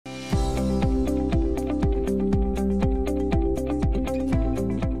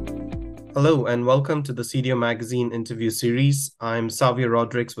Hello and welcome to the CDO Magazine interview series. I'm Savio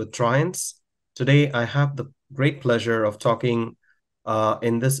Rodrigues with Trianz. Today, I have the great pleasure of talking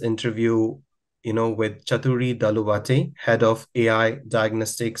in this interview, with Chathuri Daluwatte, head of AI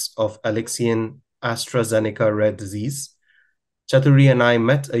Diagnostics of Alexion Astrazeneca Rare Disease. Chathuri and I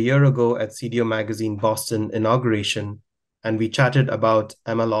met a year ago at CDO Magazine Boston inauguration, and we chatted about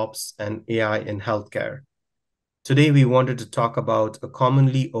MLOps and AI in healthcare. Today, we wanted to talk about a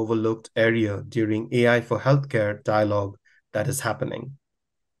commonly overlooked area during AI for Healthcare dialogue that is happening.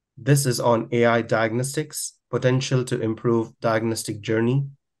 This is on AI diagnostics, potential to improve diagnostic journey,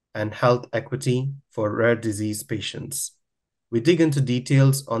 and health equity for rare disease patients. We dig into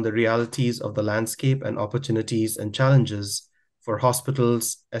details on the realities of the landscape and opportunities and challenges for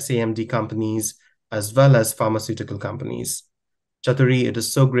hospitals, SAMD companies, as well as pharmaceutical companies. Chathuri, it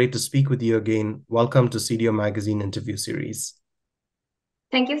is so great to speak with you again. Welcome to CDO Magazine interview series.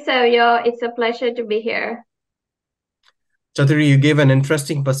 Thank you, Savio. It's a pleasure to be here. Chathuri, you gave an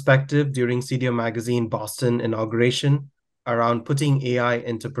interesting perspective during CDO Magazine Boston inauguration around putting AI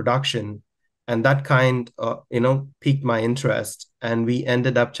into production, and that piqued my interest, and we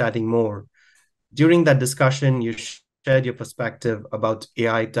ended up chatting more. During that discussion, you shared your perspective about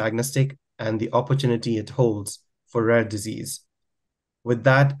AI diagnostic and the opportunity it holds for rare disease. With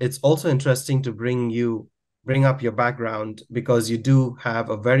that, it's also interesting to bring up your background because you do have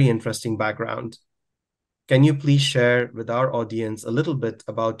a very interesting background. Can you please share with our audience a little bit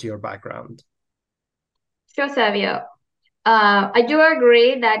about your background? Sure, Savio. I do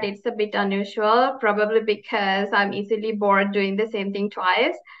agree that it's a bit unusual, probably because I'm easily bored doing the same thing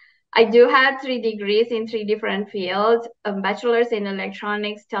twice. I do have 3 degrees in 3 different fields, a bachelor's in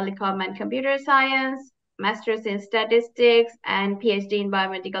electronics, telecom, and computer science, master's in statistics, and PhD in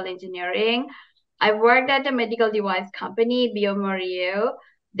biomedical engineering. I worked at a medical device company, bioMérieux,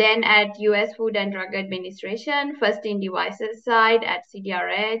 then at US Food and Drug Administration, first in devices side at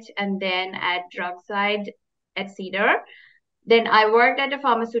CDRH, and then at drug side at Cedar. Then I worked at a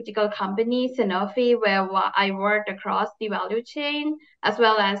pharmaceutical company, Sanofi, where I worked across the value chain as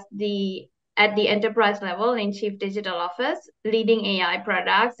well as at the enterprise level in chief digital office, leading AI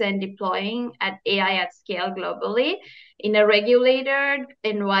products and deploying AI at scale globally in a regulated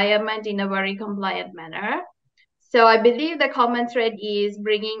environment in a very compliant manner. So I believe the common thread is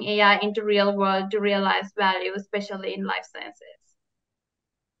bringing AI into real world to realize value, especially in life sciences.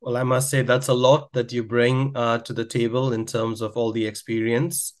 Well, I must say that's a lot that you bring to the table in terms of all the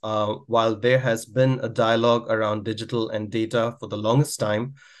experience. While there has been a dialogue around digital and data for the longest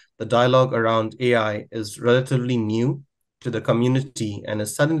time, the dialogue around AI is relatively new to the community and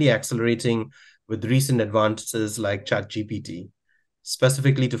is suddenly accelerating with recent advances like ChatGPT,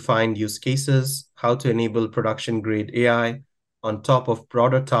 specifically to find use cases, how to enable production grade AI on top of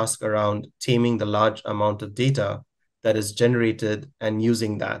broader tasks around taming the large amount of data that is generated and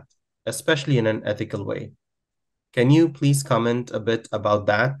using that, especially in an ethical way. Can you please comment a bit about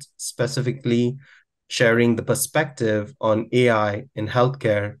that, specifically sharing the perspective on AI in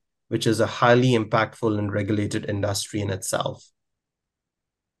healthcare, which is a highly impactful and regulated industry in itself?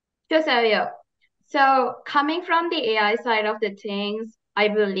 Sure, Savio. So coming from the AI side of the things, I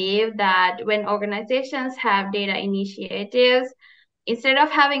believe that when organizations have data initiatives, instead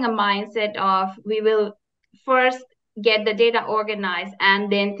of having a mindset of we will first get the data organized and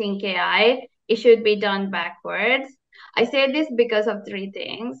then think AI, it should be done backwards. I say this because of 3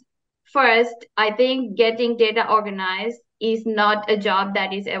 things. First, I think getting data organized is not a job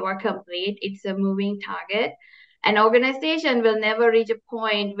that is ever complete, it's a moving target. An organization will never reach a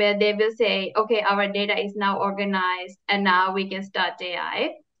point where they will say, okay, our data is now organized and now we can start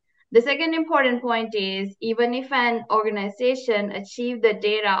AI. The second important point is even if an organization achieve the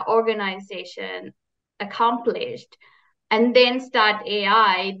data organization accomplished and then start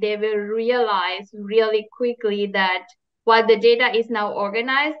AI, they will realize really quickly that while the data is now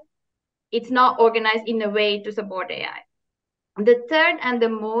organized, it's not organized in a way to support AI. The third and the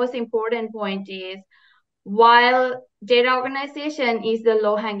most important point is while data organization is the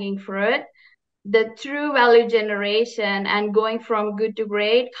low hanging fruit, the true value generation and going from good to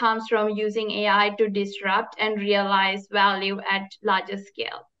great comes from using AI to disrupt and realize value at larger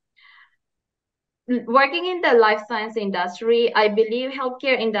scale. Working in the life science industry, I believe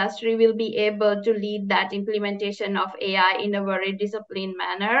healthcare industry will be able to lead that implementation of AI in a very disciplined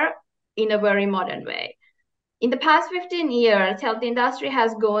manner, in a very modern way. In the past 15 years, health industry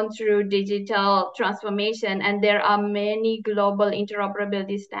has gone through digital transformation and there are many global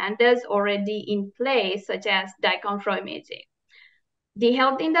interoperability standards already in place, such as diconfirmation. The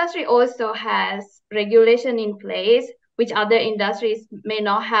health industry also has regulation in place, which other industries may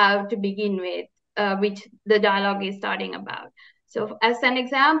not have to begin with, which the dialogue is starting about. So as an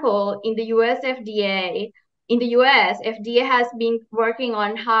example, in the US, FDA has been working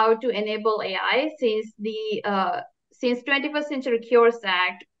on how to enable AI since 21st Century Cures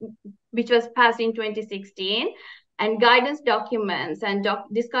Act, which was passed in 2016, and guidance documents and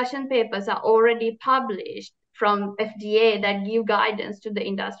discussion papers are already published from FDA that give guidance to the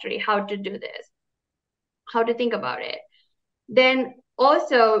industry how to do this, how to think about it. Then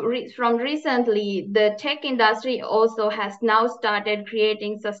also from recently, the tech industry also has now started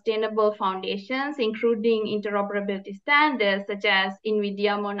creating sustainable foundations, including interoperability standards such as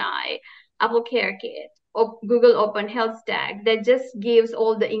NVIDIA Monai, Apple CareKit, Google Open Health Stack that just gives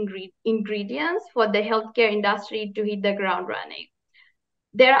all the ingredients for the healthcare industry to hit the ground running.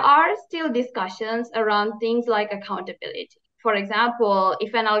 There are still discussions around things like accountability. For example,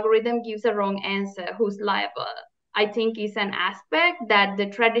 if an algorithm gives a wrong answer, who's liable? I think is an aspect that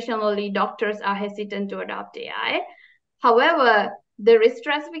traditionally doctors are hesitant to adopt AI. However, the risk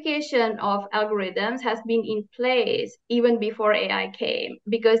stratification of algorithms has been in place even before AI came,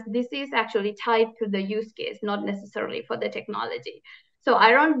 because this is actually tied to the use case, not necessarily for the technology. So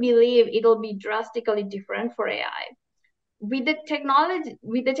I don't believe it'll be drastically different for AI. With the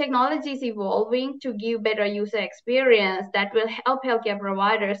technologies evolving to give better user experience that will help healthcare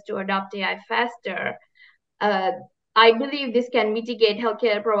providers to adopt AI faster, I believe this can mitigate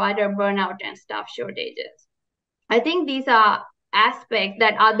healthcare provider burnout and staff shortages. I think these are aspects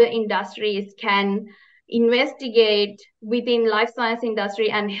that other industries can investigate within life science industry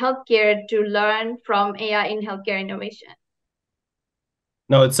and healthcare to learn from AI in healthcare innovation.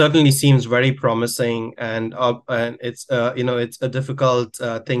 No, it certainly seems very promising, and it's it's a difficult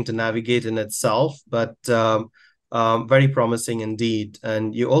thing to navigate in itself, but very promising indeed.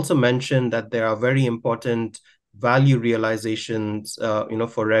 And you also mentioned that there are very important value realizations,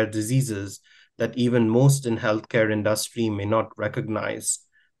 for rare diseases that even most in healthcare industry may not recognize.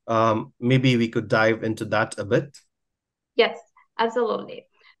 Maybe we could dive into that a bit. Yes, absolutely.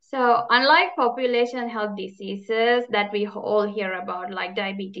 So unlike population health diseases that we all hear about, like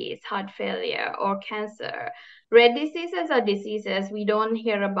diabetes, heart failure, or cancer, rare diseases are diseases we don't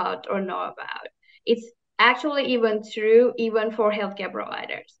hear about or know about. It's actually even true even for healthcare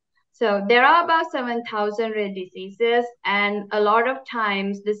providers. So there are about 7,000 rare diseases, and a lot of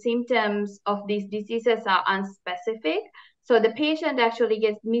times the symptoms of these diseases are unspecific. So the patient actually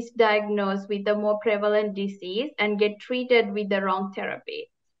gets misdiagnosed with the more prevalent disease and get treated with the wrong therapy.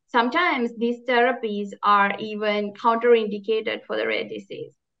 Sometimes these therapies are even counterindicated for the rare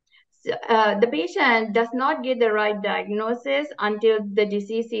disease. So, the patient does not get the right diagnosis until the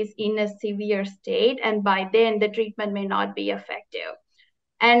disease is in a severe state, and by then the treatment may not be effective.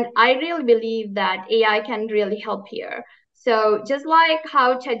 And I really believe that AI can really help here. So just like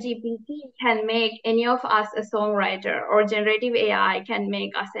how ChatGPT can make any of us a songwriter, or generative AI can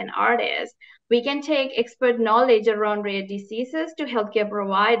make us an artist, we can take expert knowledge around rare diseases to healthcare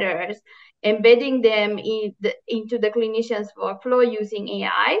providers, embedding them into the clinician's workflow using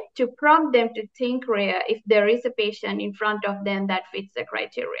AI to prompt them to think rare if there is a patient in front of them that fits the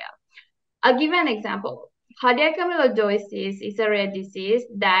criteria. I'll give an example. Cardiac amyloidosis is a rare disease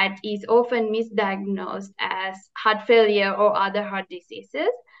that is often misdiagnosed as heart failure or other heart diseases.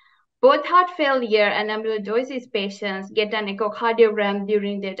 Both heart failure and amyloidosis patients get an echocardiogram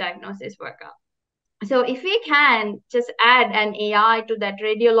during their diagnosis workup. So if we can just add an AI to that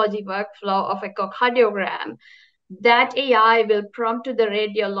radiology workflow of echocardiogram, that AI will prompt to the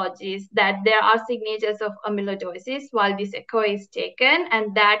radiologist that there are signatures of amyloidosis while this echo is taken,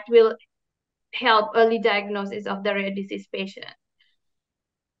 and that will help early diagnosis of the rare disease patient.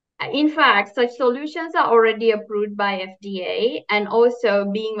 In fact, such solutions are already approved by FDA and also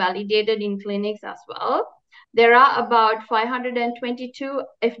being validated in clinics as well. There are about 522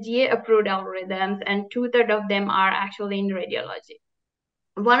 FDA-approved algorithms, and 2/3 of them are actually in radiology.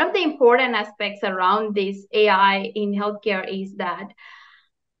 One of the important aspects around this AI in healthcare is that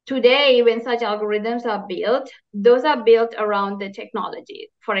today, when such algorithms are built, those are built around the technology,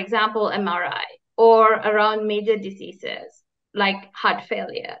 for example, MRI, or around major diseases like heart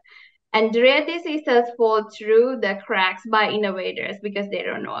failure. And rare diseases fall through the cracks by innovators because they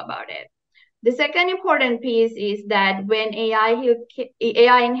don't know about it. The second important piece is that when AI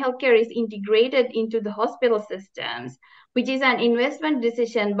in healthcare is integrated into the hospital systems, which is an investment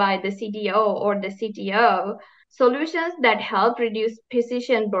decision by the CDO or the CTO, solutions that help reduce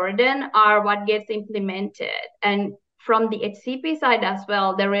physician burden are what gets implemented. And from the HCP side as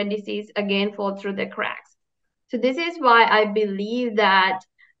well, the rare disease again fall through the cracks. So this is why I believe that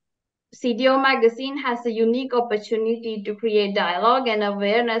CDO magazine has a unique opportunity to create dialogue and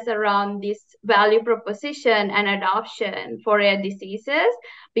awareness around this value proposition and adoption for rare diseases,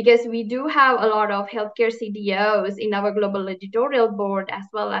 because we do have a lot of healthcare CDOs in our global editorial board as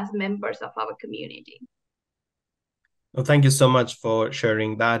well as members of our community. Well, thank you so much for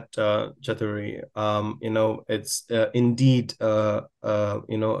sharing that, Chathuri. It's indeed, a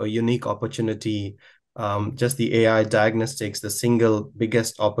unique opportunity. Just the AI diagnostics, the single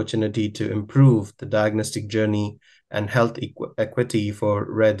biggest opportunity to improve the diagnostic journey and health equity for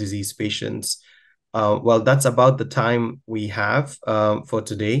rare disease patients. Well, that's about the time we have for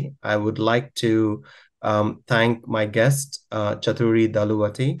today. I would like to thank my guest, Chathuri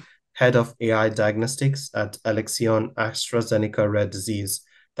Daluwatte, Head of AI Diagnostics at Alexion Astrazeneca Rare Disease.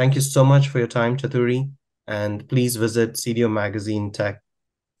 Thank you so much for your time, Chathuri, and please visit CDO Magazine Tech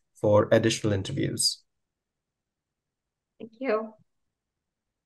for additional interviews. Thank you.